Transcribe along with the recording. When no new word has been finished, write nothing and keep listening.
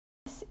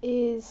This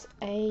is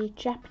a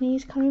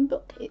Japanese colouring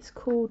book. It's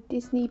called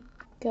Disney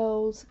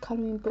Girls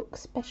Colouring Book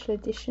Special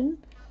Edition.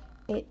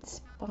 It's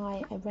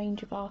by a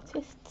range of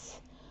artists.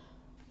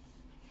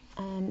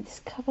 This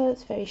cover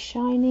is very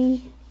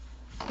shiny.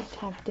 You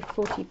have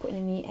difficulty putting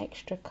any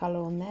extra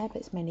colour on there, but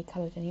it's mainly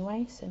coloured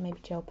anyway, so maybe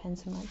gel pen,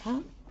 something like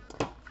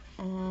that.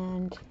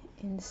 And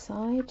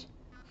inside,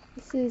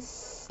 this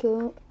is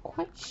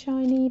quite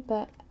shiny,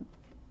 but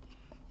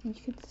you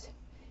could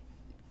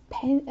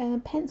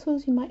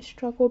pencils you might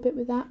struggle a bit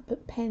with that,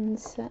 but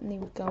pens certainly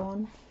would go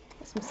on.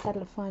 Got some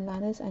Staedtler fine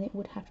liners, and it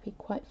would have to be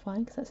quite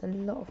fine because that's a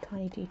lot of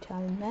tiny detail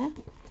in there.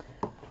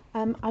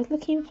 I was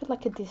looking for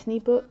like a Disney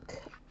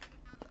book.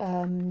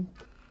 You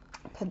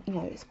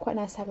know, it's quite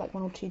nice to have like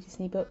 1 or 2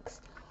 Disney books,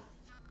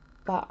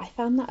 but I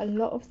found that a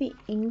lot of the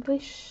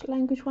English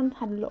language ones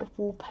had a lot of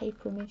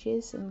wallpaper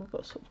images, and we've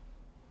got sort of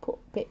put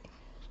a bit,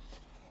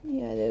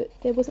 you know,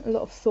 there wasn't a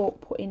lot of thought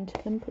put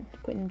into them,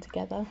 putting them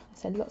together.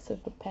 So lots of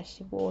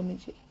repetitive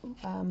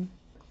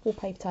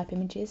wallpaper type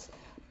images,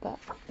 but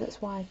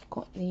that's why I've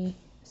got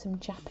some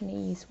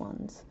Japanese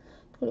ones.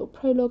 Got a little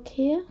prologue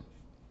here.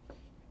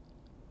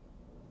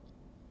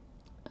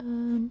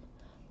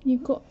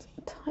 You've got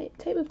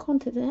table of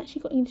contents, and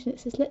actually got English, and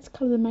it says, let's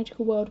colour the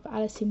magical world of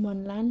Alice in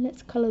Wonderland.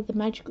 Let's colour the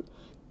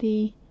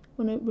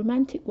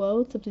romantic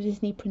worlds of the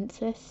Disney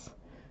princesses.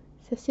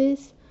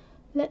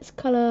 Let's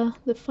colour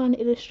the fun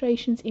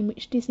illustrations in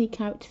which Disney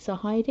characters are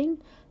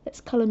hiding. Let's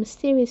colour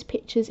mysterious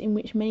pictures in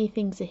which many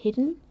things are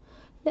hidden.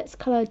 Let's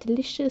colour a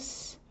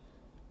delicious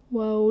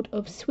world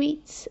of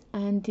sweets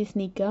and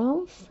Disney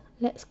girls.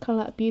 Let's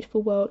colour a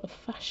beautiful world of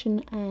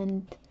fashion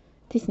and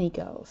Disney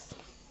girls.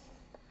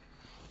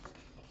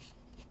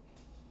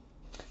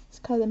 Let's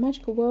colour the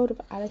magical world of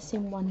Alice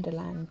in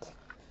Wonderland.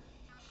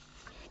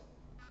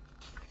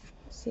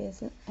 So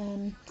here's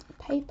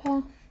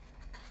paper.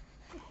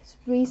 It's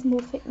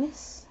reasonable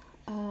thickness.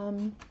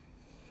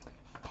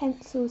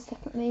 Pencils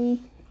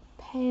definitely.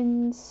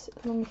 Pens,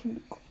 as long as you're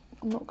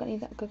not going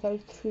to go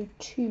through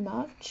too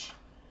much.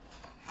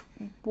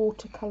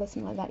 Watercolour,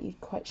 something like that, you'd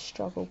quite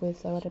struggle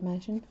with though, I'd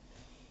imagine.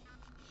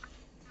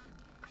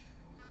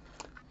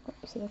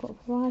 So they've got a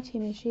variety of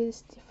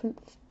images, different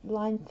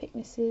line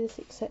thicknesses,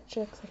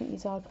 etc. Because I think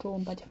these are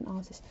drawn by different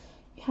artists.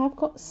 You have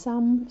got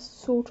some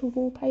sort of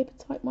wallpaper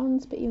type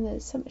ones, but even though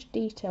there's so much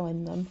detail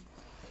in them,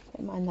 I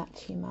don't mind that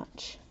too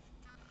much.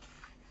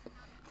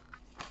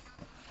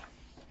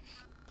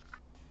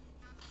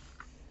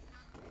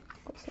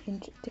 Got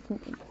some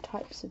different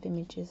types of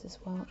images as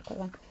well.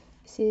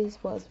 This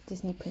is Worlds of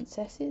Disney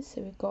Princesses.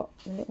 So we've got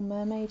the Little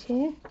Mermaid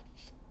here,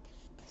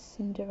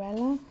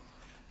 Cinderella,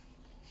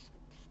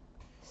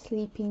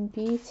 Sleeping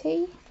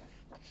Beauty,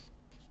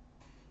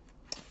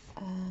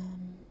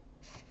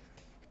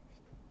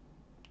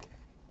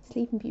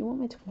 what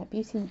am I talking about?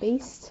 Beauty and the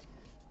Beast,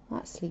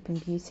 that's Sleeping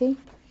Beauty.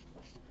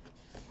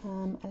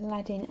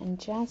 Aladdin and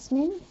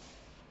Jasmine.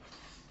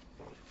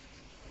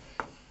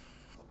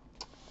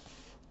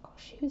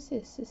 Gosh, who's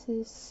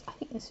this? I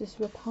think this is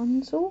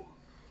Rapunzel.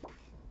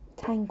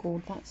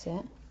 Tangled, that's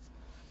it.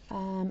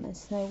 And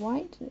Snow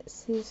White.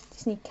 This is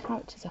Disney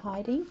characters are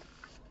hiding.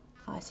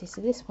 I see.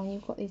 So this one,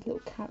 you've got these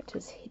little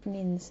characters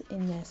hidden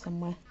in there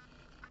somewhere.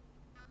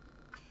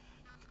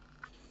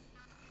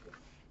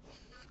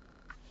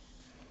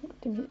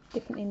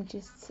 Different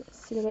images,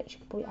 silhouettes. You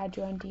could probably add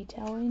your own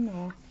detail in,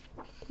 or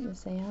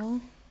as they are.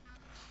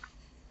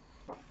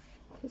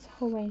 There's a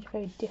whole range of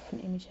very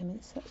different images. I mean,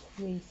 it's such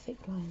really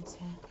thick lines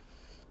here.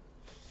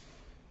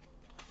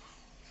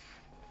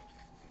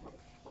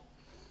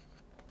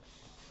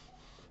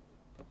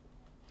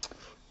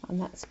 And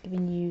that's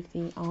giving you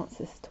the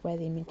answers to where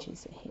the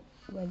images are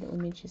where little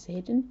images are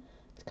hidden.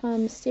 It's kind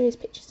of mysterious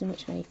pictures in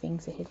which many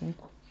things are hidden.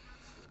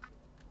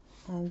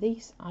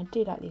 These, I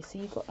do like these. So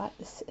you've got like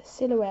the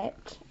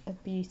silhouette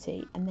of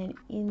beauty, and then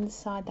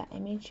inside that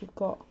image you've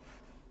got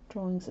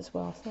drawings as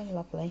well. So they're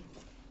lovely.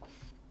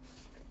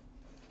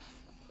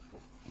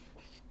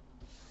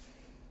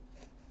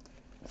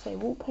 So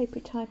wallpaper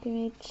type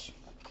image.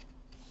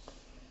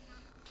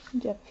 I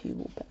do have a few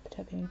wallpaper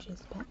type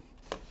images, but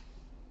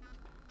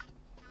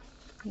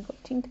you've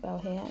got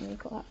Tinkerbell here, and you've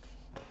got that.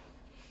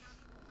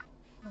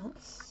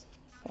 That's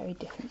a very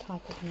different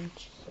type of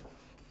image.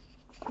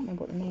 I can't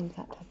remember what the name of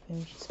that type of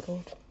image is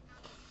called.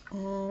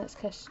 Let's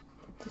go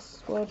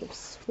this world of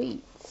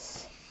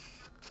sweets.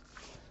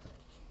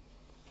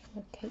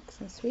 Cakes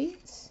and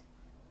sweets.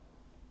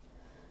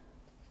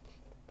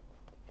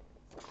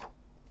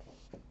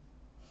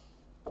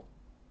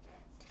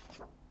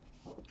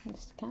 And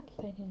Scat,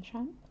 Lady and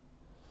Tramp.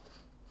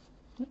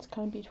 Let's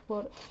kind of beautiful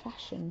world of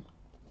fashion.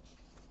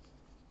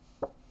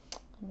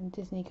 And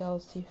Disney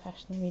girls do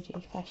fashion, they really do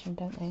fashion,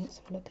 don't they? Let's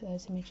have a look at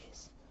those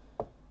images.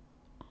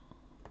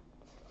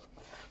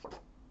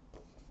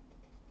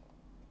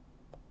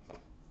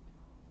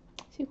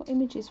 So you've got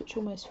images which are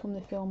almost from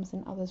the films,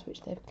 and others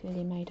which they've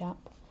clearly made up.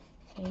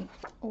 Okay,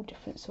 all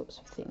different sorts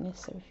of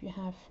thickness. So if you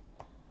have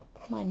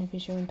minor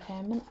visual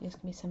impairment, there's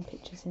going to be some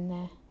pictures in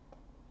there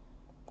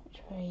which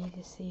are very easy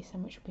to see,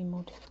 some which will be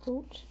more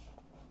difficult.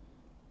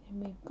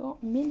 And we've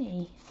got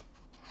Minnie.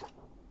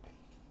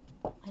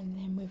 And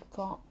then we've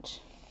got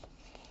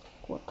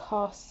what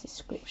cast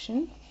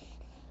description,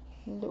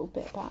 a little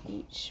bit about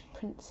each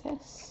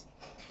princess.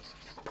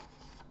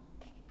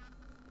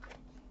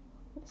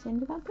 That's the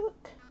end of that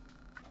book.